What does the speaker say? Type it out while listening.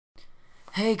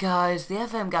Hey guys, the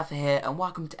FM Gaffer here, and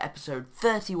welcome to episode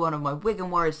 31 of my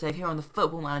Wigan Warriors save here on the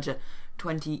Football Manager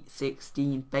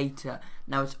 2016 beta.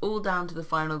 Now it's all down to the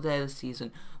final day of the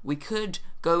season. We could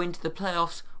go into the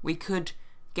playoffs, we could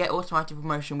get automatic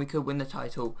promotion, we could win the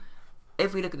title.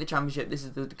 If we look at the championship, this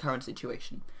is the current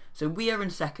situation. So we are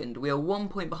in second, we are 1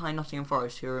 point behind Nottingham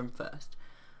Forest, who are in first.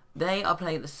 They are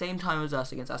playing at the same time as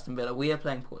us against Aston Villa. We are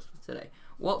playing Portsmouth today.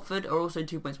 Watford are also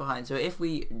 2 points behind, so if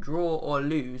we draw or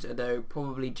lose, though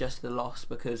probably just the loss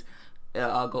because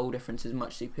our goal difference is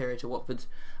much superior to Watford's,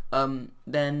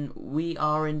 then we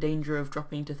are in danger of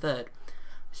dropping to third.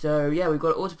 So yeah, we've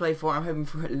got all to play for. I'm hoping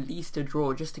for at least a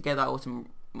draw just to get that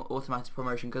automatic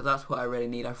promotion, because that's what I really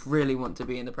need. I really want to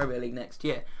be in the Premier League next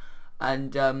year,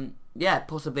 and yeah,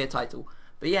 possibly a title.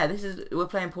 But yeah, we're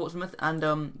playing Portsmouth,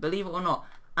 and believe it or not,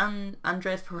 and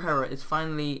Andreas Pereira is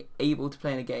finally able to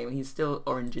play in a game. He's still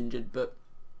orange injured, but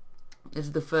this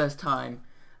is the first time,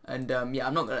 and yeah,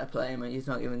 I'm not going to play him. He's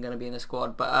not even going to be in the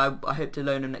squad, but I hope to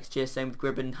loan him next year. Same with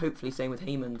Gribben, hopefully same with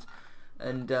Heymans,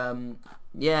 and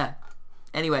yeah.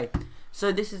 Anyway,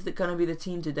 so this is going to be the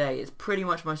team today. It's pretty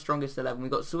much my strongest 11. We've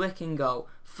got Zwick in goal,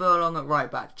 Furlong at right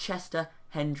back, Chester,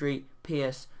 Hendry,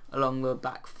 Pierce along the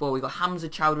back four. We've got Hamza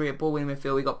Chowdhury at ball winning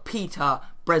midfield. We've got Peter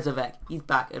Brezovic, he's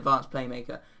back, advanced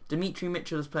playmaker. Dimitri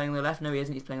Mitchell is playing on the left. No, he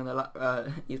isn't. He's playing on the left.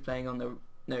 He is playing on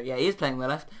the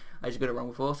left. I just got it wrong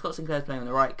before. Scott Sinclair's playing on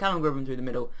the right. Callum Gribben through the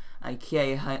middle, and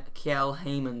Kiel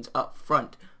Heymans up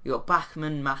front. We've got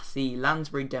Bachmann, Massey,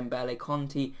 Lansbury, Dembele,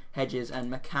 Conti, Hedges, and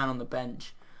McCann on the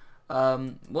bench.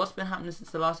 What's been happening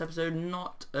since the last episode?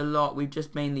 Not a lot. We've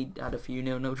just mainly had a few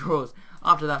 0-0 draws.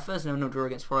 After that first 0-0 draw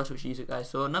against Forest, which you guys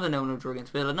saw, another 0-0 draw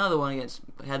against Villa, another one against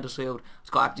Huddersfield. I was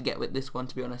quite happy to get with this one,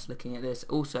 to be honest, looking at this.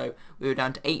 Also, we were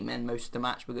down to 8 men most of the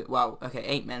match. Well, okay,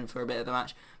 8 men for a bit of the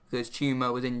match, because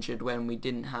Chuma was injured when we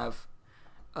didn't have...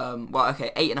 well,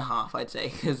 okay, 8.5, I'd say,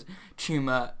 because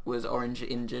Chuma was orange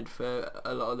injured for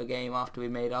a lot of the game after we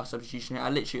made our substitution.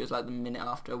 It was like the minute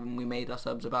after when we made our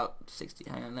subs, about 60.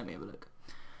 Hang on, let me have a look.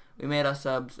 We made our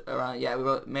subs around, yeah,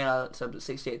 made our subs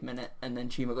at 68th minute, and then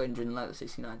Chuma got injured in like the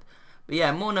 69th. But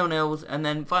yeah, more 0-0s, and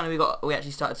then finally we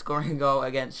actually started scoring a goal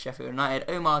against Sheffield United.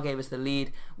 Omar gave us the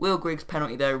lead. Will Griggs'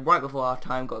 penalty though, right before half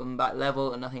time, got them back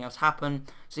level, and nothing else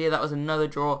happened. So yeah, that was another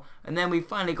draw. And then we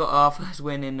finally got our first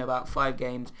win in about 5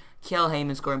 games. Kiel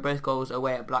Heymans scoring both goals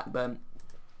away at Blackburn,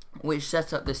 which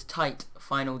sets up this tight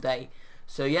final day.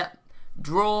 So yeah,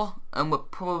 draw, and we're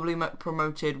probably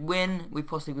promoted. Win, we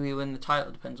possibly win the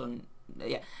title. Depends on,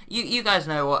 yeah, you guys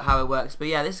know how it works. But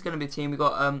yeah, this is going to be the team. We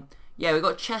got yeah, we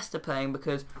got Chester playing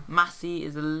because Massey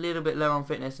is a little bit low on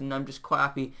fitness, and I'm just quite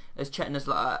happy as Chetna's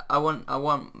like I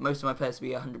want most of my players to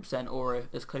be 100% or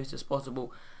as close as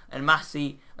possible. And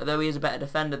Massey, although he is a better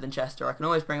defender than Chester, I can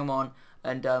always bring him on,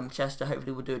 and Chester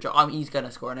hopefully will do a job. I mean, he's going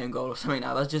to score an own goal or something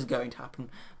now. That's just going to happen.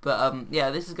 But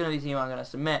yeah, this is going to be the team I'm going to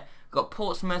submit. Got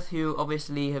Portsmouth, who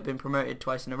obviously have been promoted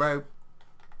twice in a row.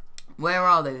 Where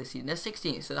are they this season? They're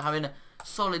 16th, so they're having a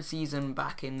solid season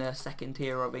back in the second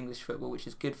tier of English football, which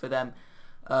is good for them.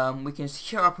 We can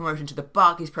secure our promotion to the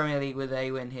Barclays Premier League with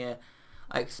a win here.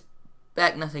 I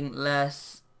expect nothing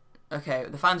less. Okay,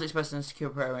 the fans expressing a secure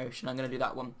promotion. I'm going to do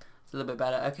that one. It's a little bit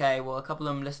better. Okay, well, a couple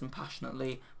of them listen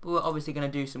passionately, but we're obviously going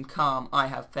to do some calm. I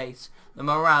have faith. The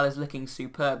morale is looking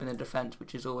superb in the defence,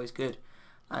 which is always good,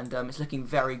 and it's looking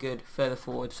very good further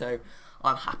forward, so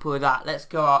I'm happy with that. Let's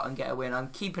go out and get a win. I'm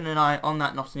keeping an eye on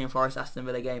that Nottingham Forest Aston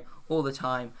Villa game all the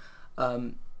time,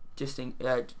 just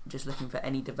looking for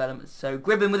any developments. So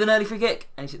Gribben with an early free kick,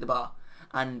 and he's hit the bar.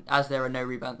 And as there are no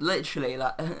rebounds, literally,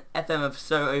 like FM have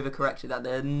so overcorrected that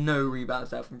there are no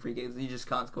rebounds out from free kicks. You just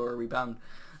can't score a rebound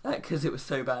because it was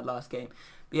so bad last game.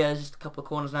 But yeah, there's just a couple of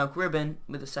corners now. Gribben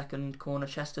with the second corner.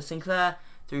 Chester, Sinclair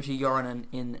through to Yorinen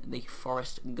in the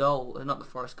Forest goal. Not the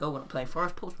Forest goal. We're not playing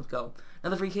Forest. Portsmouth goal.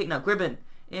 Another free kick now. Gribben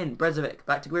in. Brezovic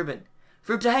back to Gribben.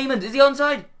 Through to Heymans. Is he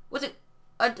onside? Was it?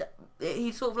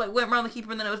 He sort of like went around the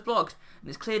keeper and then it was blocked. And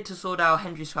it's cleared to Sordau.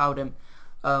 Hendry's fouled him.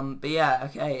 But yeah,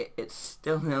 okay, it's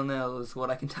still 0-0 is what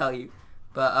I can tell you.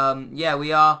 But yeah,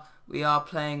 we are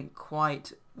playing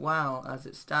quite well as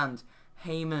it stands.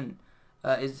 Heyman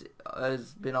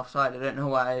has been offside. I don't know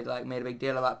why I made a big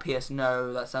deal about Pierce.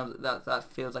 No, that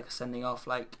feels like a sending off.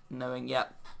 Like knowing, yeah,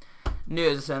 knew it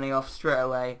was a sending off straight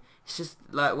away. It's just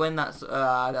like when that's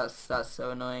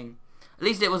so annoying. At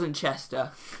least it wasn't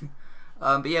Chester.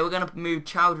 But yeah, we're gonna move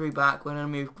Chowdhury back. We're gonna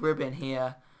move Gribben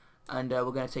here. And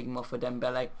we're going to take him off for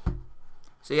Dembele.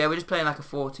 So yeah, we're just playing like a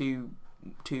 4-2-2-1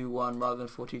 rather than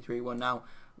 4-2-3-1 now,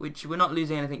 which we're not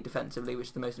losing anything defensively, which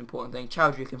is the most important thing.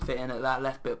 Chowdhury can fit in at that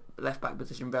left back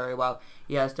position very well.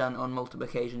 He has done on multiple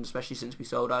occasions, especially since we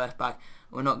sold our left back.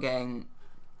 We're not getting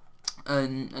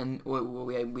and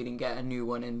we didn't get a new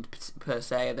one in per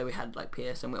se, though we had like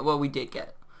Pierce, and we did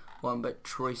get one, but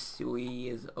Troy Sui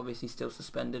is obviously still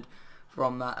suspended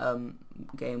from that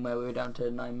game where we were down to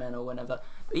 9 men or whenever.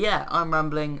 But yeah, I'm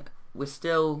rambling. We're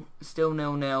still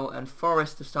 0-0, and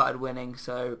Forest have started winning,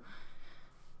 so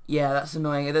yeah, that's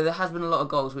annoying. There has been a lot of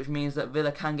goals, which means that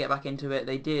Villa can get back into it.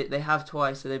 They have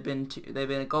twice, so they've been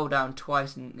a goal down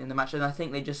twice in the match, and I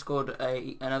think they just scored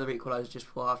another equaliser just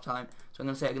before half time. So I'm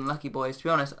going to say again, lucky boys. To be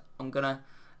honest, I'm going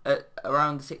to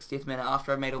around the 60th minute,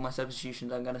 after I've made all my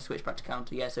substitutions, I'm going to switch back to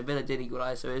counter. Yeah, so Villa did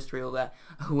equalise, so it's 3-3 there.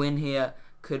 A win here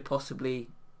could possibly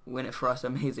win it for us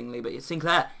amazingly, but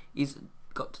Sinclair, he's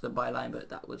got to the byline, but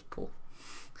that was poor.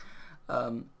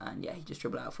 And yeah, he just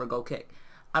dribbled out for a goal kick.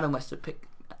 Adam Webster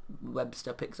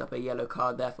picks up a yellow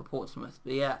card there for Portsmouth.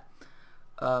 But yeah,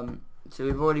 so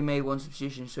we've already made one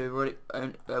substitution, so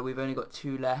we've only got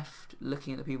 2 left.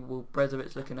 Looking at the people,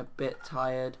 Brezovic's looking a bit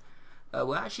tired.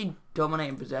 We're actually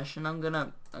dominating possession. I'm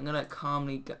gonna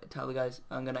calmly tell the guys.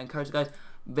 I'm gonna encourage the guys.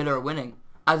 Villa are winning.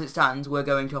 As it stands, we're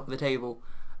going top of the table.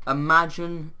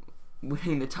 Imagine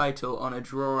winning the title on a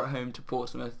draw at home to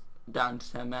Portsmouth, down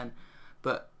to 10 men.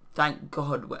 But thank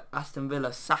God, Aston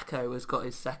Villa, Sacco has got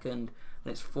his second,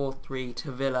 and it's 4-3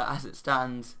 to Villa as it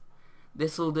stands.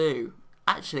 This'll do.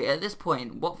 Actually, at this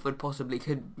point, Watford possibly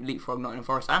could leapfrog Nottingham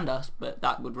Forest and us, but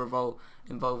that would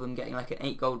involve them getting like an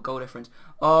 8 goal difference.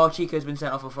 Oh, Chico's been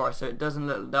sent off for Forest, so it doesn't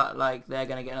look that like they're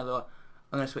going to get another.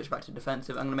 I'm going to switch back to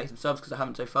defensive. I'm going to make some subs because I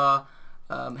haven't so far.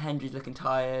 Hendry's looking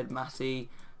tired. Massey.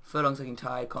 Furlong's looking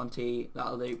tired. Conti.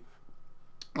 That'll do.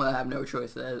 Well, I have no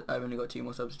choice there. I've only got 2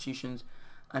 more substitutions.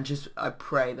 And I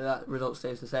pray that result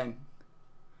stays the same.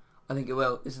 I think it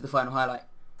will. This is the final highlight.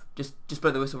 Just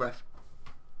blow the whistle, ref.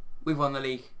 We've won the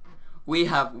league. We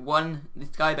have won the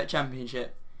Sky Bet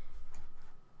Championship.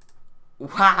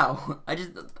 Wow!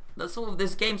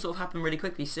 This game sort of happened really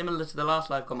quickly, similar to the last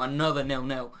live com. Another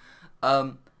 0-0.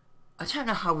 I don't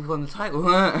know how we've won the title.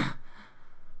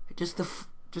 just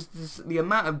the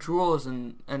amount of draws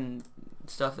and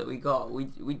stuff that we got. We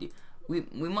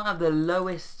might have the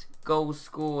lowest goals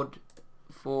scored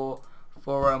for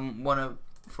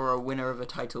a winner of a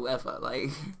title ever. Like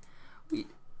we've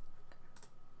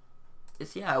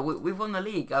won the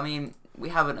league. I mean, we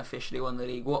haven't officially won the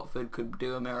league. Watford could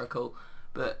do a miracle,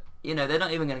 but you know, they're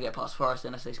not even going to get past Forest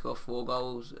unless they score 4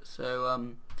 goals.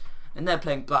 So and they're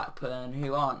playing Blackburn,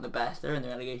 who aren't the best. They're in the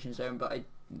relegation zone, but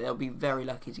they'll be very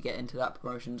lucky to get into that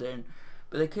promotion zone.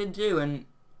 But they could do, and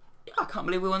yeah, I can't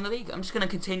believe we won the league. I'm just going to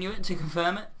continue it to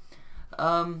confirm it.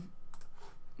 Wow,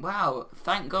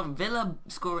 thank God. Villa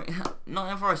scoring.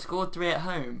 Nottingham Forest scored 3 at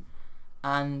home,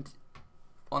 and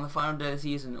on the final day of the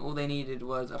season, all they needed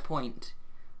was a point,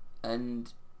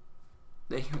 and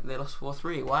they lost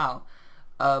 4-3. Wow.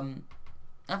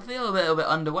 I feel a little bit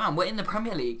underwhelmed. We're in the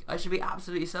Premier League. I should be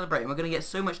absolutely celebrating. We're going to get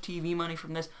so much TV money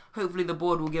from this. Hopefully the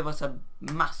board will give us a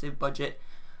massive budget.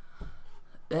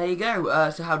 There you go.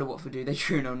 So how did Watford do? They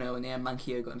drew 0-0 in the end.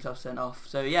 Manquillo got himself sent off.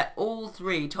 So yeah, all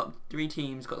top 3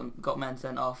 teams got men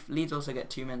sent off. Leeds also get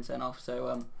 2 men sent off.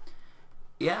 So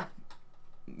yeah,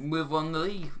 we've won the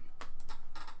league.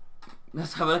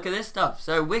 Let's have a look at this stuff.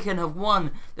 So Wigan have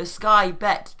won the Sky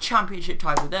Bet Championship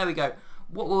title. There we go.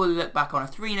 What will we look back on? A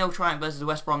 3-0 triumph versus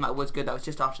West Brom. That was good. That was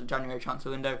just after the January transfer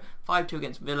window. 5-2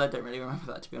 against Villa. Don't really remember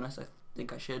that, to be honest. I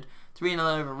think I should.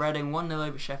 3-0 over Reading. 1-0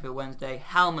 over Sheffield Wednesday.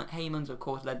 Heymans, of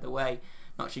course, led the way,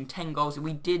 notching 10 goals.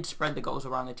 We did spread the goals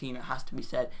around the team, it has to be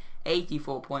said.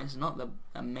 84 points. Not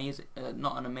an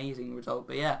amazing result,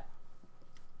 but yeah.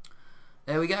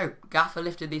 There we go. Gaffer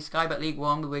lifted the Sky Bet League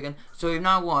 1 with Wigan. So we've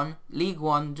now won League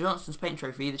 1, Johnston's Paint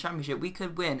Trophy, the Championship. We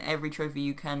could win every trophy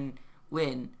you can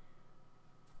win,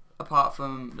 apart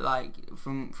from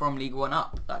from League 1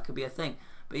 up. That could be a thing.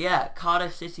 But yeah,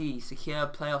 Cardiff City secure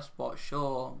playoff spot.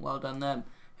 Sure, well done them.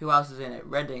 Who else is in it?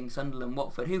 Reading, Sunderland,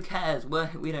 Watford. Who cares?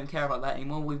 We don't care about that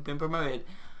anymore. We've been promoted.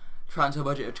 Transfer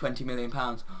budget of £20 million.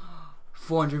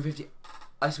 450.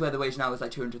 I swear the wage now is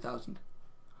like 200,000.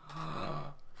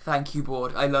 Thank you,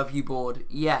 board. I love you, board.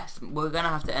 Yes, we're gonna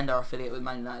have to end our affiliate with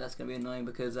Man United. That's gonna be annoying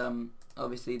because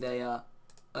obviously they are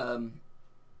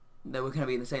they were going to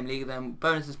be in the same league. Then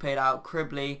bonuses paid out.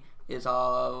 Cribley is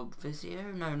our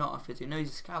physio. No, not our physio. No,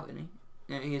 he's a scout, isn't he?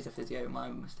 No, he is a physio. My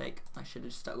mistake. I should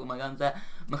have stuck with my guns there.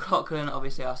 McLaughlin,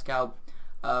 obviously our scout.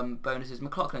 Bonuses.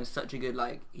 McLaughlin is such a good,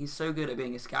 he's so good at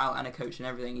being a scout and a coach and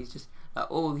everything. He's just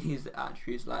all these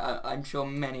attributes. I'm sure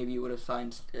many of you would have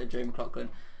signed Joe McLaughlin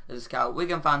as a scout.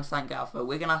 Wigan fans thank Gaffer.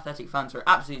 Wigan Athletic fans were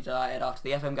absolutely delighted after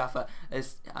the FM Gaffer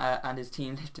and his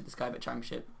team lifted the Sky Bet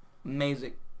Championship.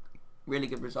 Amazing. Really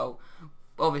good result.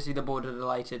 Obviously the board are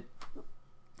delighted.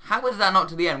 How is that not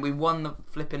to the end? We won the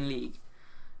flipping league.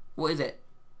 What is it?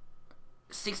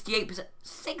 68%.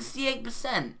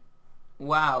 68%.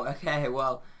 Wow. Okay.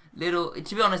 Well, little.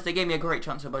 To be honest, they gave me a great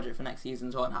transfer budget for next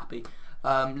season, so I'm happy.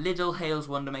 Liddell hails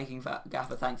wonder-making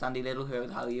gaffer. Thanks, Andy Liddell, whoever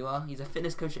the hell you are. He's a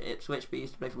fitness coach at Ipswich, but he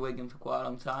used to play for Wigan for quite a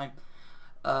long time.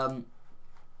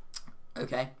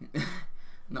 Okay.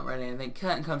 Not really anything.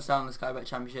 Curtain comes down the Sky Bet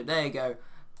Championship. There you go.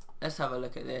 Let's have a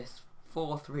look at this.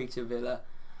 4-3 to Villa.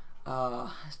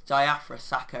 Diafra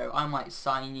Sacco. I might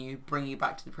sign you, bring you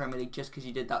back to the Premier League just because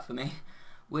you did that for me.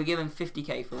 We're given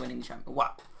 50k for winning the championship.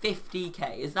 Wow,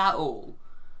 50k. Is that all?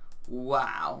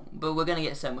 Wow. But we're going to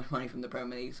get so much money from the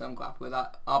Premier League, so I'm glad with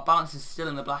that. Our balance is still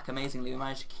in the black amazingly. We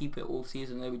managed to keep it all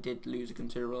season, though we did lose a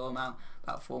considerable amount,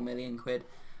 about 4 million quid.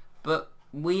 But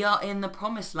we are in the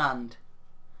promised land.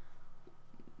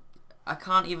 I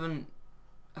can't even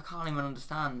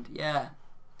understand. Yeah.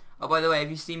 Oh, by the way, if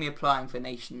you see me applying for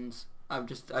Nations, I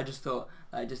just thought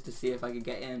just to see if I could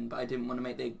get in, but I didn't want to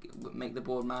make the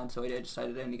board mad, so I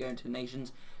decided to only go into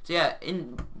Nations. So yeah,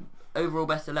 in overall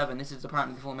best 11, this is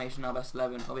apparently the formation of best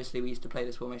 11. Obviously, we used to play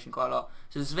this formation quite a lot.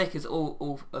 So Zvik is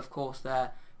all of course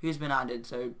there. Who's been added?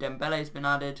 So Dembele's been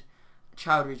added,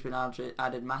 Chowdhury's been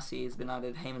added, Massey has been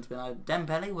added, Heyman's been added.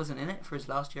 Dembele wasn't in it for his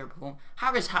last year of performance.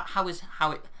 How is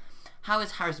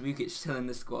Harris Vukic still in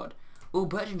the squad? Oh,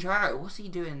 Bertrand Traore, what's he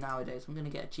doing nowadays? I'm going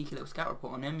to get a cheeky little scout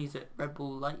report on him. He's at Red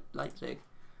Bull Leipzig.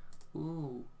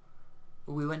 Ooh.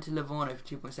 We went to Livorno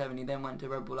for 2.7. He then went to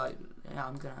Red Bull Leipzig. Yeah,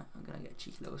 I'm gonna get a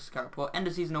cheeky little scout report. End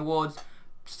of season awards.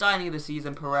 Signing of the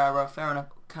season, Pereira. Fair enough.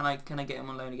 Can I get him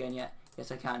on loan again yet?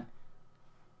 Yes, I can.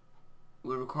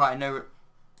 We require no...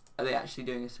 Are they actually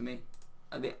doing this to me?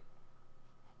 Are they...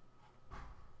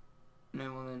 No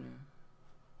more than...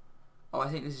 Oh, I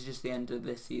think this is just the end of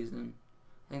this season.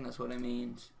 I think that's what it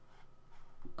means.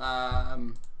 I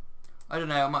don't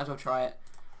know. I might as well try it.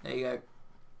 There you go.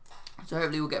 So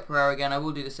hopefully we'll get Pereira again. I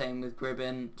will do the same with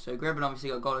Gribbin. So Gribbin obviously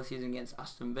got goal of the season against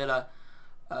Aston Villa.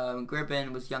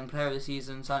 Gribbin was young player of the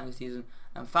season, signing of the season,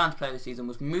 and fans player of the season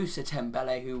was Moussa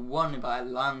Dembele, who won by a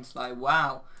landslide.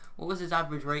 Wow. What was his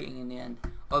average rating in the end?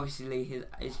 Obviously,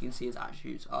 as you can see, his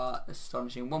attributes are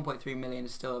astonishing. 1.3 million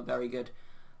is still a very good.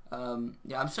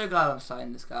 Yeah, I'm so glad I'm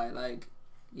signing this guy. Like,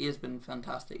 he has been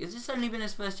fantastic. Has this only been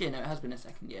his first year? No, it has been his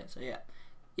second year. So yeah,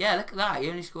 yeah. Look at that.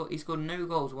 He scored no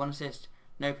goals, 1 assist,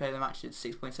 no player of the match. It's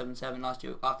 6.77 last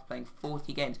year after playing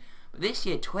 40 games. But this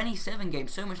year, 27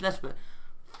 games, so much less. But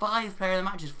 5 player of the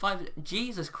matches, 5.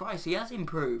 Jesus Christ, he has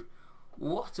improved.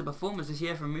 What a performance this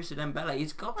year from Moussa Dembele.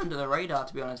 He's gone under the radar,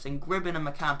 to be honest. And Gribbin and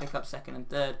McCann pick up 2nd and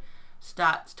 3rd.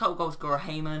 Stats: top goal scorer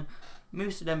Heyman.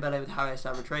 Moussa Dembele with highest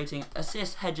average rating.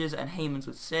 Assists, Hedges and Heyman's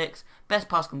with 6. Best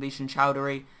pass completion,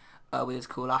 Chowdhury with his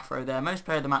cool afro there. Most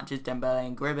player of the matches, Dembele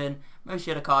and Gribbin. Most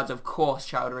yellow cards, of course,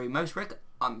 Chowdhury. Most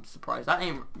I'm surprised that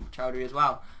ain't Chowdhury as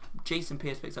well. Jason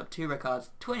Pearce picks up 2 red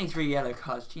cards, 23 yellow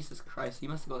cards. Jesus Christ, he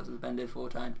must have got suspended 4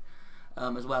 times,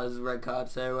 as well as a red card.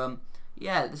 So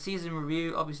yeah, the season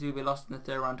review. Obviously, we lost in the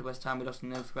 3rd round to West Ham. We lost in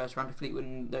the 1st round to Fleetwood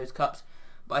in those cups.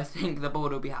 But I think the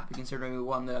board will be happy considering we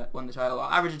won the title.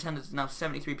 Our average attendance is now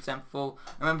 73% full.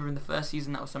 I remember in the first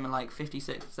season that was something like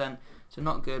 56%, so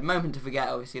not good. Moment to forget,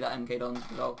 obviously, that MK Dons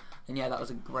result. And yeah, that was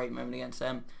a great moment against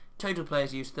them. Total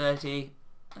players used 30.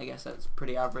 I guess that's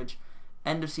pretty average.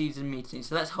 End of season meeting.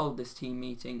 So let's hold this team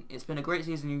meeting. It's been a great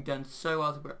season. You've done so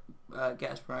well to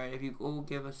get us promoted. If you all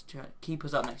keep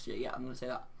us up next year, yeah, I'm going to say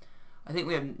that. I think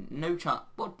we have no chance.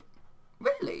 What?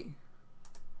 Really?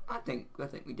 I think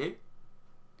we do.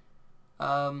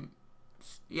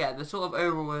 Yeah, the sort of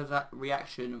overall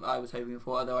reaction I was hoping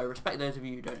for, although I respect those of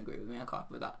you who don't agree with me, I can't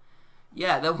with that.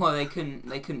 Yeah, they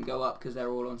couldn't go up because they're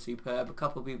all on superb. A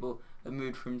couple of people have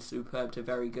moved from superb to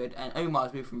very good, and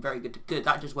Omar's moved from very good to good.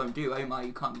 That just won't do, Omar.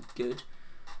 You can't be good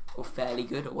or fairly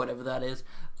good or whatever that is.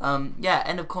 Yeah,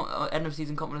 end of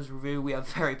season confidence review. We are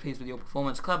very pleased with your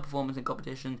performance, club performance in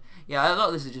competition. Yeah, a lot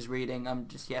of this is just reading.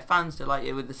 Fans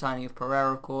delighted with the signing of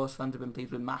Pereira, of course. Fans have been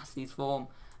pleased with Massey's form.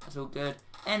 That's all good.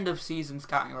 End of season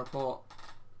scouting report.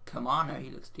 Kamano, he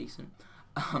looks decent.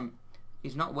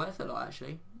 He's not worth a lot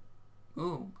actually.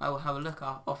 Ooh, I will have a look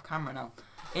off camera now.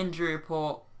 Injury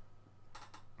report.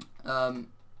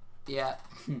 Yeah.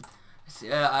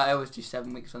 I always do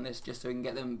 7 weeks on this just so we can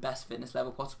get them best fitness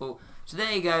level possible. So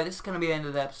there you go. This is going to be the end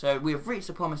of the episode. We have reached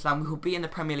the promised land. We will be in the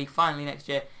Premier League finally next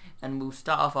year, and we'll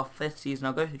start off our 5th season.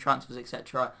 I'll go through transfers,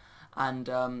 etc. And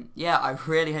yeah, I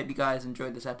really hope you guys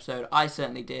enjoyed this episode. I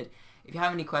certainly did. If you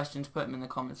have any questions, put them in the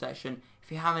comment section.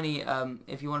 If you have any,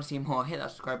 if you want to see more, hit that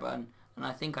subscribe button. And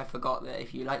I think I forgot that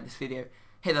if you like this video,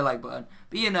 hit the like button.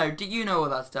 But you know all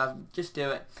that stuff. Just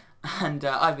do it. And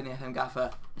I've been the FM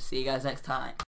Gaffer. See you guys next time.